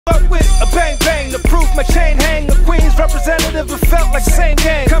fuck with a bang bang. The proof my chain hang. A Queens representative, it felt like the same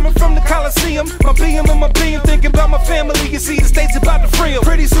gang. Coming from the Coliseum, my BM and my being, thinking about my family. You see the state's about to free 'em.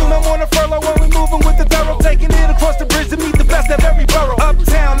 Pretty soon I'm on a furlough when we moving with the thorough, taking it across the bridge to meet the best of every borough.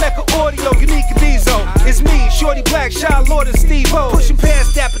 Uptown, Mecca audio, unique and diesel. It's me, Shorty Black, Shy Lord and Steve-O. Pushing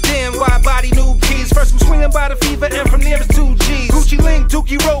past Dapper Dan, wide body, new keys. First I'm swinging by the fever and from there it's 2 G's. Gucci Ling,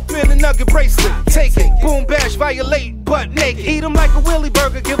 Dookie rope and a nugget bracelet. Take it, boom bash, violate, butt naked. Eat 'em like a Willy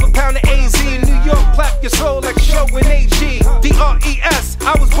burger, give a pound of AZ. In New York, clap your soul like a show in AG. DRES,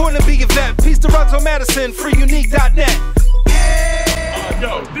 I was born to be a vet. Peace to Rugs on Madison, freeunique.net.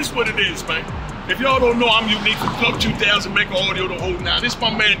 Yo, this what it is, man. If y'all don't know, I'm unique from Club 2000, Mecca Audio, the whole nine. This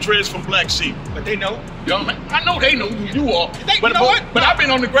my man Dres from Black Sheep. But they know. Yo, man, I know they know who you are. You know what? But I've been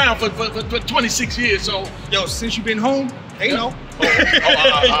on the ground for 26 years, so. Yo, since you've been home, they know. They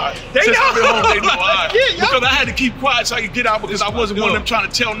know. Since I've been home, they know. Yeah, because I had to keep quiet so I could get out because I wasn't one of them trying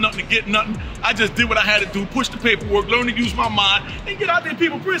to tell nothing to get nothing. I just did what I had to do, push the paperwork, learn to use my mind, and get out there in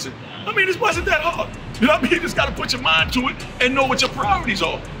people's prison. I mean, this wasn't that hard. You know what I mean? You just got to put your mind to it and know what your priorities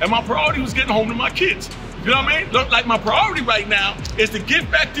are. And my priority was getting home to my kids. You know what I mean? Look, like my priority right now is to give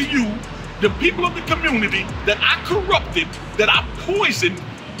back to you, the people of the community that I corrupted, that I poisoned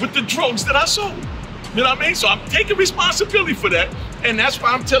with the drugs that I sold. You know what I mean? So I'm taking responsibility for that. And that's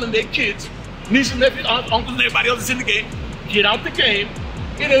why I'm telling their kids, nieces, nephews, aunts, uncles, and everybody else that's in the game, get out the game.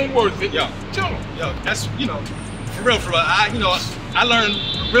 It ain't worth it. Yo, tell them. Yo, that's, you know, for real, I learned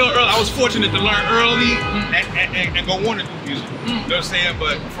real early. I was fortunate to learn early and go on to do music. You know what I'm saying?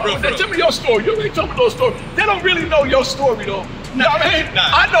 But for real. Tell me your story. You ain't telling me no story. They don't really know your story though. You know what I mean? Nah.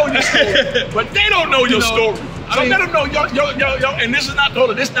 I know your story, but they don't know your story. So let them know yo, and this is not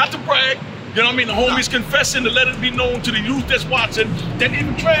to brag. You know what I mean? The homies confessing to let it be known to the youth that's watching that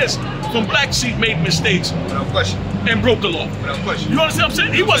even Dres from Black Sheep made mistakes. Without question. And broke the law. Without question. You understand what I'm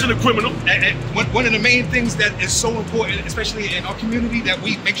saying? He wasn't a criminal. And one of the main things that is so important, especially in our community, that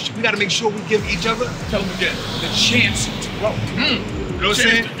we got to make sure we give each other, tell them again, the chance to grow. You know what I'm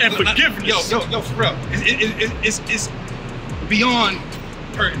saying? And forgiveness. Yo, for real. It's beyond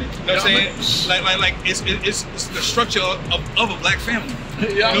pertinent. You know what I'm saying? Like it's the structure of a black family.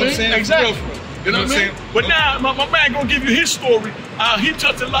 You know what I'm saying? Exactly. You know what I'm saying? But now, my man gonna give you his story. He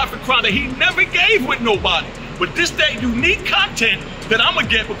touched a life and crime that he never gave with nobody. But this that unique content that I'm gonna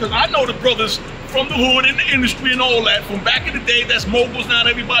get, because I know the brothers from the hood in the industry and all that, from back in the day, that's moguls, not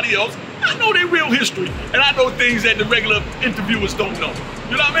everybody else. I know their real history. And I know things that the regular interviewers don't know.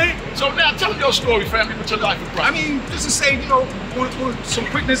 You know what I mean? So now tell them your story, family, with your life and crime. I mean, just to say, you know, some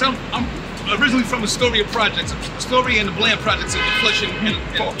quickness, I'm originally from Astoria Project, Astoria and the Bland Projects in Flushing in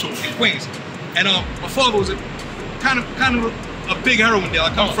Queens. And my father was kind of a big heroin dealer.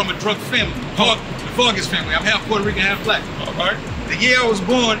 I come from a drug family, the Vargas family. I'm half Puerto Rican, half black. All right. The year I was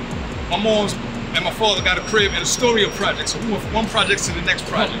born, my mom's and my father got a crib in Astoria Project. So we went from one project to the next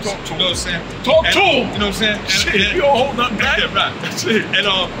project. Talk to you know what I'm saying? Talk to him. You know what I'm saying? Shit, you don't hold nothing back. Yeah, right. That's it. And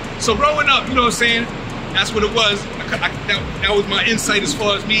so growing up, you know what I'm saying? That's what it was. That was my insight as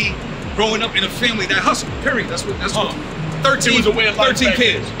far as me growing up in a family that hustled. Period. That's what. 13. It was a way of life. 13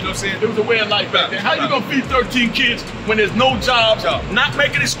 kids. You know what I'm saying? It was a way of life back then. How you gonna feed 13 kids when there's no jobs? Not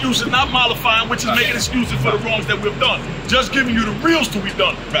making excuses, not mollifying, which is making excuses for the wrongs that we've done. Just giving you the reals to be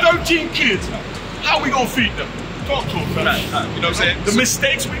done. 13 kids. How we gonna feed them? Talk to them, fellas. You know what I'm saying? The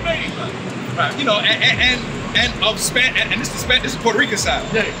mistakes we made. Right. You know, and this is Puerto Rican side.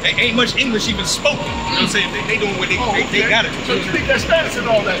 Yeah. Ain't much English even spoken. You know what I'm saying? They doing what they got it. So you speak that Spanish and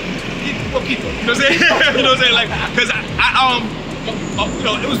all that. We'll keep it. You know what I'm saying? You know what I'm saying? Like, because you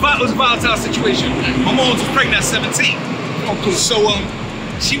know, it was a volatile situation. My mom was pregnant at 17. So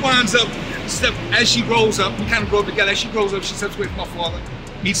she winds up as she grows up. We kind of grow up together. As she grows up, she steps away from my father.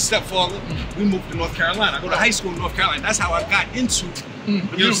 Meets stepfather. We moved to North Carolina. I go to high school in North Carolina. That's how I got into you know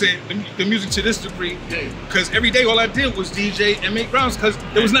what I'm saying, the music to this degree. Because every day all I did was DJ and make rounds because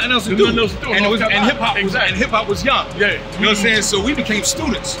there was nothing else to do. And hip hop was young. You know what I'm saying? So we became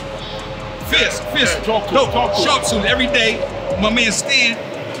students. Fierce, sharp students. Every day, my man Stan,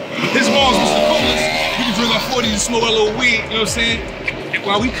 his moms was the coolest. We could drink our 40s and smoke our little weed, you know what I'm saying?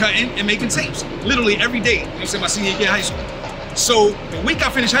 While we cutting and making tapes. Literally every day, you know what I'm saying, my senior year of high school. So the week I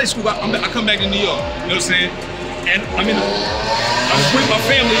finish high school, I come back to New York, you know what I'm saying? And I'm with my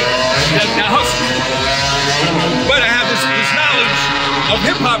family that hustle. But I have this knowledge of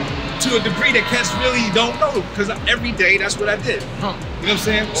hip hop to a degree that cats really don't know, because every day that's what I did. You know what I'm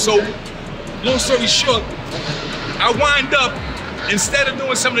saying? So, long story short, I wind up, instead of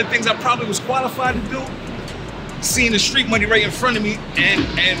doing some of the things I probably was qualified to do, seeing the street money right in front of me and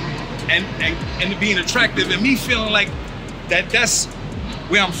being attractive, and me feeling like that's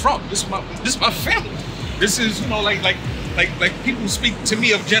where I'm from. This is my family. This is, you know, like people speak to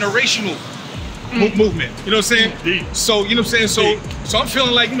me of generational movement. You know what I'm saying? Indeed. So, you know what I'm saying? So I'm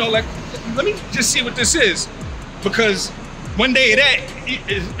feeling like, you know, like, let me just see what this is. Because one day of that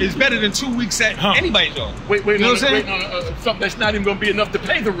is better than 2 weeks at anybody's job. Wait, you know what I'm saying? Something that's not even gonna be enough to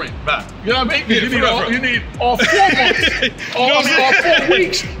pay the rent. Right. You know what I mean? Yeah, you need all 4 months, all 4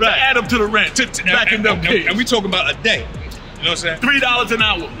 weeks to add up to the rent. Back in them days. And we talking about a day. You know what I'm saying? $3 an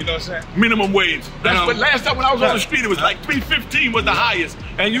hour. You know what I'm saying? Minimum wage. That's but last time when I was on the street, it was like $3.15 was the highest.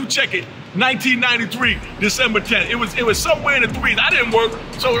 And you check it, 1993, December 10th. It was somewhere in the threes. I didn't work,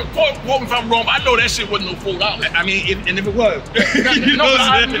 so quote me if I'm wrong. I know that shit wasn't no $4. I mean, and if it was, you know,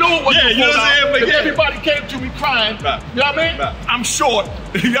 I know it wasn't no $4. But everybody came to me crying. Right. You know what I mean? Right. I'm short.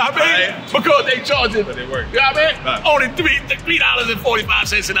 You know what I mean? Right. Because they charge it. But they work. You know what I mean? Right. Only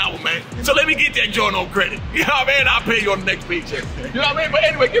 $3.45 an hour, man. So let me get that joint on credit. You know what I mean? I'll pay you on the next paycheck. You know what I mean? But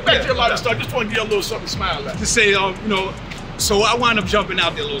anyway, get back to your life stuff. Just want to get a little something to smile at. To say, you know, so I wound up jumping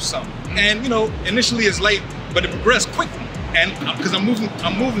out there a little something. And, you know, initially it's late, but it progressed quickly. And because I'm moving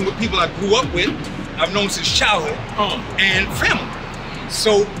with people I grew up with, I've known since childhood, and family.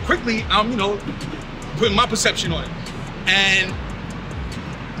 So quickly, I'm, you know, putting my perception on it. And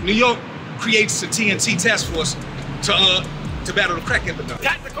New York creates a TNT task force to battle the crack epidemic.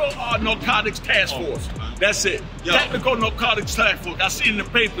 Tactical Narcotics Task Force. That's it. Yo. Tactical Narcotics Task Force. I see it in the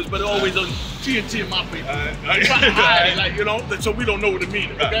papers, but it always on TNT in my paper. I'm trying to hide it, like, you know, so we don't know what it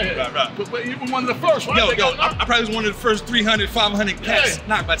means. Right. But you were one of the first, right? I probably was one of the first 300, 500 cats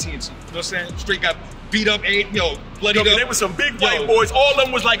knocked by TNT. You know what I'm saying? Straight got beat up, bloodied up. There were some big white boys. All of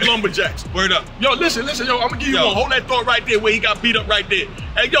them was like lumberjacks. Word up. Yo, listen, I'm gonna give you one. Hold that thought right there where he got beat up right there.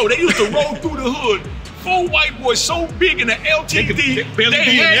 And yo, they used to roll through the hood. 4 white boys so big in the LTD,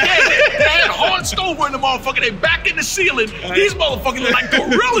 they had hard stove in the motherfucker. They back in the ceiling. These motherfuckers look like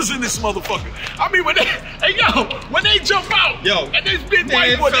gorillas in this motherfucker. I mean, when they jump out, and these big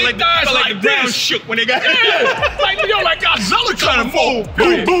white boys, they die like the ground shook when they got like Godzilla trying to move.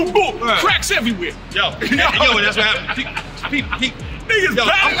 Boom, boom, boom. Cracks everywhere. That's what happened. Niggas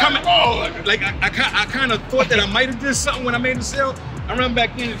I'm coming. Like I kind of thought that I might have did something when I made the sale. I run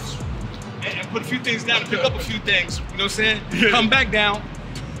back in and put a few things down, pick up a few things, you know what I'm saying? Come back down.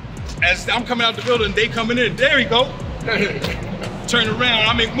 As I'm coming out the building, they coming in. There we go. Turn around,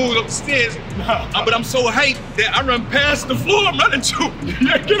 I make moves up the stairs. But I'm so hyped that I run past the floor I'm running to.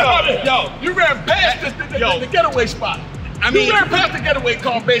 Get out of here. You ran past the getaway spot. You ran past the getaway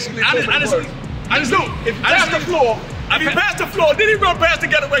car, basically. I just knew. If you passed the floor, did he run past the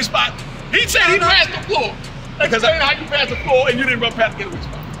getaway spot? He said he passed the floor. Explain how you passed the floor and you didn't run past the getaway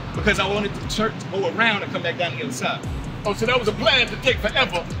spot. Because I wanted to go around and come back down the other side. Oh, so that was a plan to take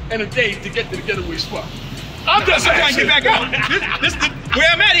forever and a day to get to the getaway spot. I'm just trying to get back out. Where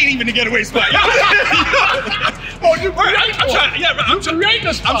I'm at ain't even the getaway spot. I'm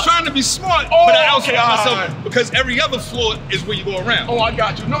trying to be smart, but I also myself because every other floor is where you go around. Oh, I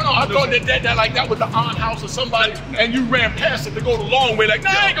got you. No, I thought that was the aunt house or somebody, and you ran past it to go the long way. Like,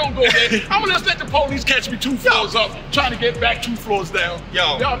 nah, I ain't gonna go there. I'm gonna just let the police catch me 2 floors up, trying to get back 2 floors down. You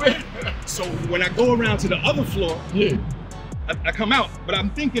know what I mean? So when I go around to the other floor, I come out, but I'm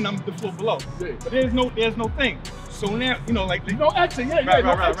thinking I'm the floor below. But there's no thing. So now, you know, like no exit,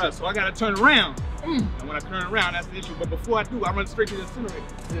 right. So I gotta turn around. And when I turn around, that's the issue. But before I do, I run straight to the incinerator.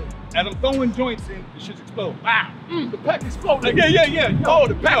 As I'm throwing joints in, the shit's explode. Wow. The pack exploded. Yeah. Oh,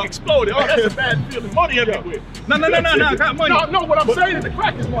 the pack exploded. Oh, that's a bad feeling. Money everywhere. No, I got money. No, what I'm saying is the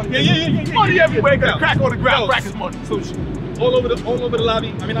crack is money. Yeah. Money everywhere. Got crack on the ground. Crack is money. So all over the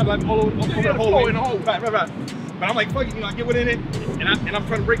lobby. I mean, not like all over the hallway. Right. But I'm like, fuck it, you know, I get within it, and I'm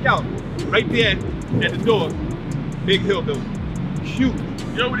trying to break out. Right there at the door, big hill building. Huge.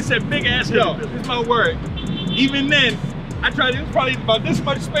 You know what he said? Big ass hill building. This is my word. Even then, it was probably about this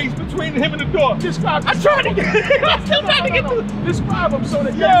much space between him and the door. Describe him. I'm still trying to get through. Describe him so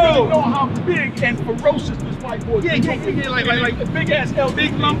that you really know how big and ferocious this white boy is. Yeah, like a big ass hill.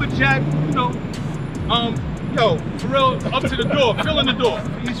 Big lumberjack, you know. For real, up to the door, filling the door.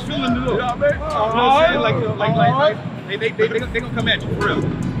 He's filling the door. You know what I mean? They gonna come at you, for real. You know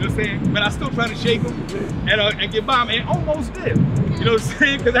what I'm saying? But I still trying to shake them and get by him, and almost did. You know what I'm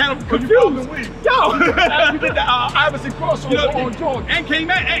saying? Because I had him confused. You did the Iverson crossover on Jordan. And came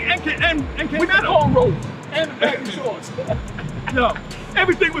at him. With the cornrows and the baggy shorts.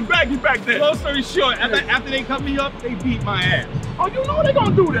 Everything was baggy back then. Long story short, after they cut me up, they beat my ass. Oh, you know they're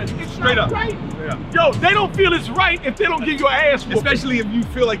gonna do that. It's Straight up. Right. Yeah. Yo, they don't feel it's right if they don't give you an ass whooping. Especially if you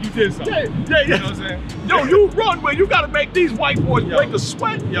feel like you did something. Yeah. You know what I'm saying? Yo, you run where you gotta make these white boys break a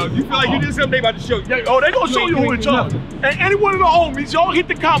sweat. Yo, if you feel like you did something, they about to show you. Yeah, oh, they gonna show you who in charge. And any one of the homies, y'all hit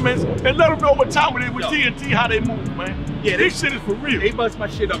the comments and let them know what time it is with TNT, how they move, man. Yeah, this shit is for real. They bust my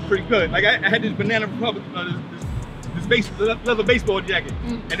shit up pretty good. Like I had this Banana Republic, this leather baseball jacket,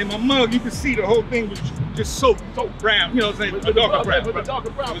 and in my mug you could see the whole thing was just so brown. You know what I'm saying? A darker brown. With the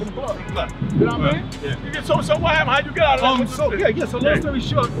darker brown from blood. You know what I mean? Yeah. So what happened? How'd you get out of that? So long story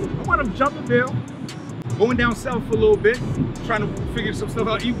short, I wound up jumping down, going down south for a little bit, trying to figure some stuff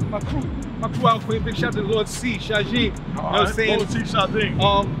out. Even my crew out in Queen, big shout to the Lord C, Shajin. You know what I'm saying? Lord C,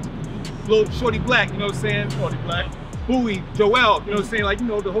 Shajin. Little Shorty Black, you know what I'm saying? Shorty Black. Bowie, Joel, you know what I'm saying? Like, you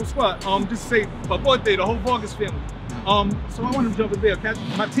know, the whole squad. Just to say, my birthday, the whole Vargas family. So I wanted to jump in bail.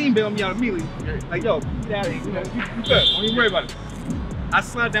 My team bailed me out immediately. Like, yo, get out of here. You know, you good. Don't even worry about it. I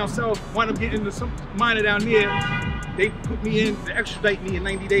slid down south, wound up getting into some minor down there. They put me in, they extradite me in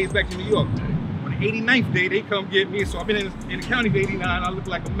 90 days back to New York. On the 89th day, they come get me. So I've been in the county for 89. I look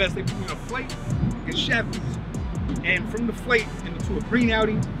like a mess. They put me on a flight in Shapley's. And from the flight into a green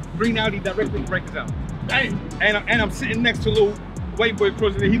Audi directly to Rikers Island. And I'm sitting next to a little white boy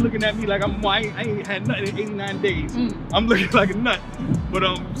president. He looking at me like I ain't had nothing in 89 days. I'm looking like a nut. But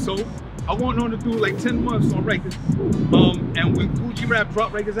so I went on to do like 10 months on Rikers. And when Gucci Rap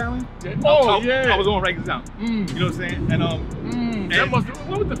dropped Rikers Island, I was on Rikers Island. You know what I'm saying? And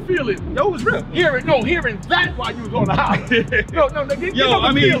what was the feeling? Yo, it was real. Hearing that while you was on the house.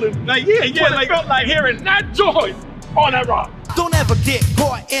 Feeling. Like it felt like hearing that joy on that rock. Don't ever get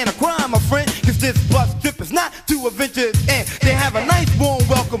caught in a crime, my friend, cause this bus trip is not to adventures end. They have a nice warm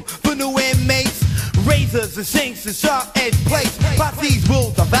welcome for new inmates. Razors and shanks and sharp edge plates. Posse's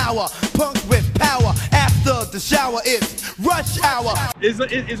will devour, punks with power. After the shower, it's rush hour.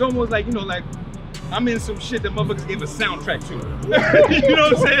 It's almost like, you know, like I'm in some shit that motherfuckers gave a soundtrack to. You know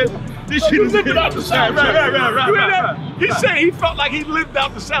what I'm saying? This shit is living out the soundtrack. Right. He said he felt like he lived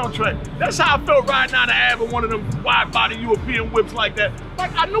out the soundtrack. That's how I felt riding down the Ave in one of them wide body European whips like that.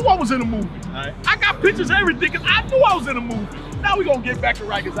 Like I knew I was in a movie. Right. I got pictures and everything because I knew I was in a movie. Now we gonna get back to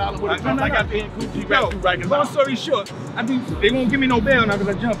Rikers Island with it. I got the Gucci back to Rikers Island. Long story short, they won't give me no bail now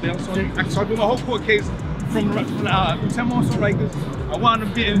because I jumped there. So I do my whole court case from 10 months on Rikers. I wound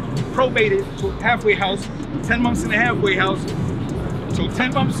up getting probated to a halfway house, 10 months in the halfway house. So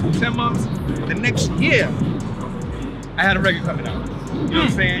 10 months. The next year, I had a record coming out. You know what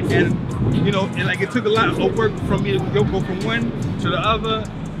I'm saying? And you know, and like it took a lot of work from me to go from one to the other,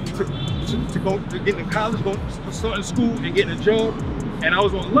 to get into college, starting school and getting a job. And I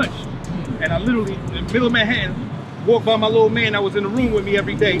was on lunch, and I literally in the middle of Manhattan walked by my little man that was in the room with me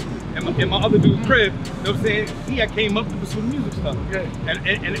every day. And my other dude's crib, you know what I'm saying? I came up to pursue the music stuff. Yeah.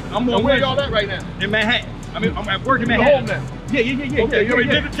 And I'm on where y'all at right now? In Manhattan. I mean, I'm at work in Manhattan. Home now? Yeah. Okay, you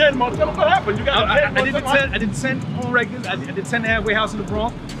did the 10 months. Tell them what happened. You got I did 10 on Rikers. I did 10 halfway house in the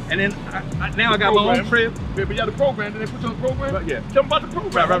Bronx. And then now I got my own crib. Yeah, but you got the program. Did they put you on the program? Right, yeah. Tell them about the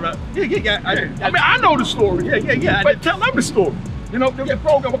program. Right. Yeah. I mean, I know the story. Yeah. But tell them the story. You know, the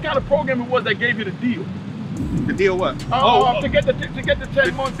program. What kind of program it was that gave you the deal? The deal what? To get the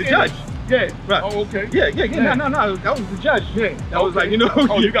 10 months. The judge. Yeah. Right. Oh, okay. Yeah. No. That was the judge. Yeah. That was like, you know.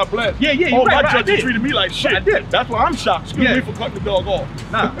 Oh, you got blessed. Yeah. Oh, right, my judge treated me like shit. I did. That's why I'm shocked. Excuse me for cutting the dog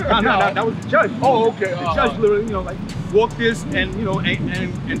off. Nah. That was the judge. Oh, okay. The judge literally, you know, like walk this and you know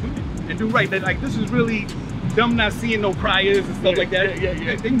and do right. That like this is really them not seeing no priors and stuff like that.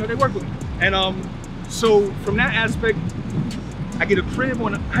 Yeah. They, you know, they work with me. And so from that aspect, I get a crib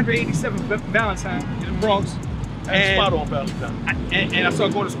on 187 Valentine in the Bronx. And spot on Valentine. And I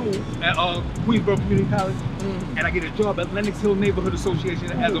started going to school at Queensboro Community College, and I get a job at Lenox Hill Neighborhood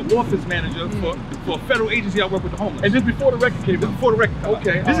Association as an office manager for a federal agency I work with the homeless. And this before the record came out? Before the record came out.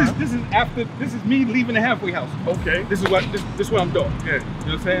 Okay. This is me leaving the halfway house. Okay. This is what I'm doing. Yeah. You know what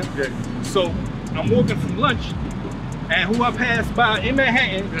I'm saying? Yeah. So I'm walking from lunch, and who I passed by in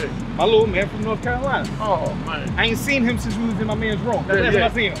Manhattan, my little man from North Carolina. Oh man. I ain't seen him since we was in my man's room. That's when I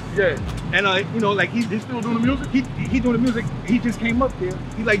seen him. Yeah. And you know, like he's still doing the music. He doing the music. He just came up there.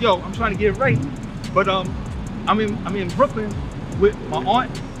 He's like, yo, I'm trying to get it right, but I'm in Brooklyn with my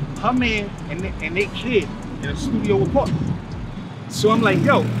aunt, her man, and their kid in a studio apartment. So I'm like,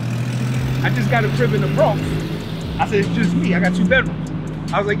 yo, I just got a crib in the Bronx. I said, it's just me. I got 2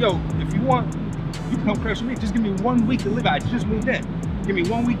 bedrooms. I was like, yo, if you want, you can come crash with me. Just give me 1 week to live. I just moved in. Give me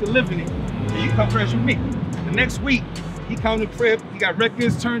 1 week to live in it, and you come crash with me. The next week, He come to the crib, he got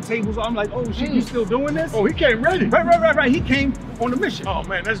records, turntables. I'm like, oh shit, you still doing this? Oh, he came ready. Right. He came on the mission. Oh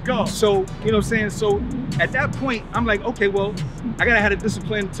man, let's go. So, you know what I'm saying? So at that point, I'm like, okay, well, I gotta have the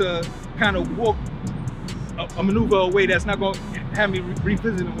discipline to kind of walk a maneuver away that's not gonna have me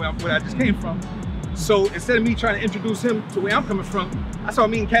revisiting where I just came from. So instead of me trying to introduce him to where I'm coming from, I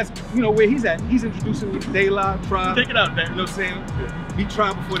started meeting cats, you know, where he's at. He's introducing me to De La, Tribe. Take it out, man. You know what I'm saying? Meet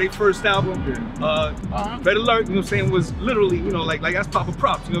Tribe before their first album. Red Alert, you know what I'm saying, was literally, you know, like that's Papa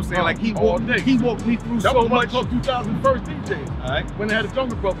Props, you know what I'm saying? Like he walked me through so much. That was 2001 DJ. All right. When they had the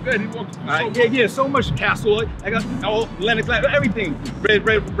Jungle Brothers, he walked through so much. Yeah, so much. Castle, I got all Lennox, everything. Red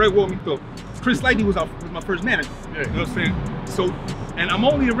walked me through. Chris Lighty was my first manager. Yeah. You know what I'm saying? So, and I'm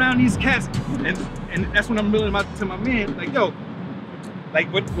only around these cats, and that's when I'm reeling to my man, like, yo, like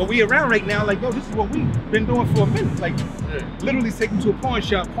what we around right now, like, yo, this is what we've been doing for a minute. Like, literally take him to a pawn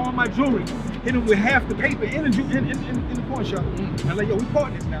shop, pawn my jewelry, hit him with half the paper in the pawn shop. I'm like, yo, we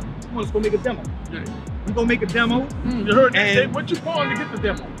partners now. Come on, let's go make a demo. Yeah. We gonna make a demo. You heard that? What you pawned to get the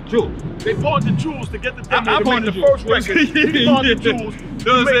demo? Jewels. They pawned the jewels to get the demo. I pawned the first record. He pawned the jewels.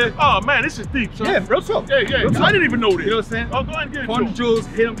 Oh man, this is deep, son. Yeah, real talk. Yeah. I didn't even know this. You know what I'm saying? Oh, go ahead and get it. Pawned the jewels,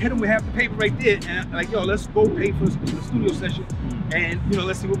 hit him with half the paper right there, and like, yo, let's go pay for the studio session, and you know,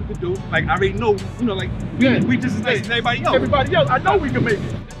 let's see what we can do. Like, I already know, you know, like we just as nice as everybody else. Everybody else, I know we can make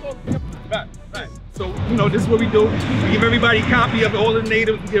it. Right. So, you know, this is what we do. We give everybody a copy of all the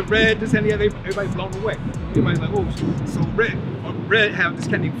natives. We get Red, this and the other. Everybody's blown away. Everybody's like, oh, so Red have this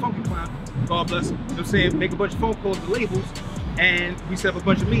cat named Funky Clown. God bless him. You know what I'm saying? Make a bunch of phone calls to labels, and we set up a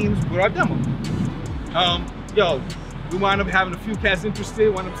bunch of memes with our demo. Yo, we wind up having a few cats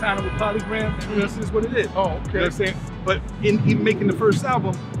interested, wind up signing with Polygram, and this is what it is. Oh, okay. You know what I'm saying? But in making the first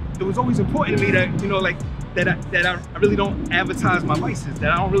album, it was always important to me that, you know, like, that I really don't advertise my vices, that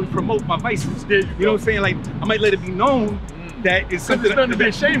I don't really promote my vices. You know what I'm saying? Like, I might let it be known that it's something to be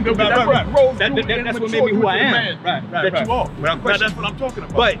ashamed of. That's what made me who I am. That you are. That's what I'm talking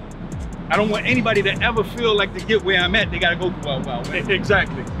about. But I don't want anybody to ever feel like to get where I'm at, they gotta go through Wild Wild West.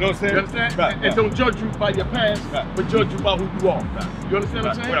 Exactly. You know what I'm saying? You understand? Right. And don't judge you by your past, but judge you by who you are. You understand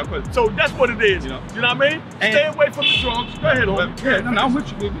what I'm saying? So that's what it is. You know what I mean? Stay away from the drums. Go ahead, homie. Yeah, no, I'm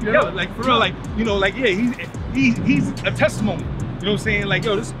with you. Yeah, like for real, like, you know, like, yeah, he's a testimony. You know what I'm saying? Like,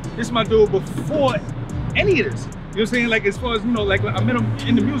 yo, this is my dude before any of this. You know what I'm saying? Like, as far as, you know, like, I met him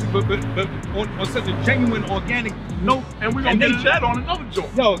in the music, but on such a genuine, organic note. And we're going to get into that on another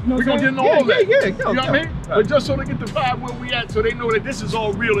joint. Yo, we're going to get into all that. Yeah. You know what I mean? But just so they get the vibe where we at, so they know that this is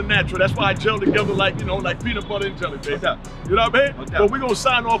all real and natural. That's why I gel together like, you know, like peanut butter and jelly, baby. No you know what I mean? But we're going to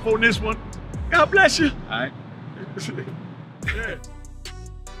sign off on this one. God bless you. All right. Yeah.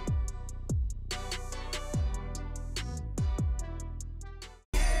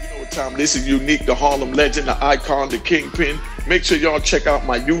 Time. This is Unique, the Harlem legend, the icon, the Kingpin. Make sure y'all check out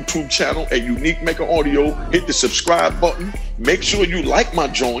my YouTube channel at Unique Mecca Audio. Hit the subscribe button. Make sure you like my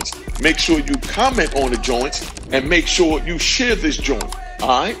joints. Make sure you comment on the joints. And make sure you share this joint.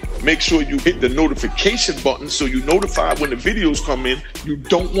 Alright? Make sure you hit the notification button so you're notified when the videos come in. You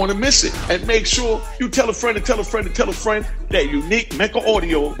don't want to miss it. And make sure you tell a friend to tell a friend to tell a friend that Unique Mecca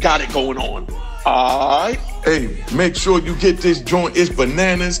Audio got it going on. Alright? Hey, make sure you get this joint. It's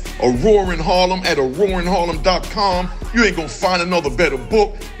bananas. A Roaring Harlem at roaringharlem.com. You ain't gonna find another better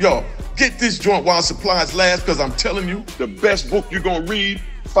book. Yo, get this joint while supplies last, because I'm telling you, the best book you're gonna read,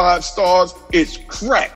 5 stars, it's crack.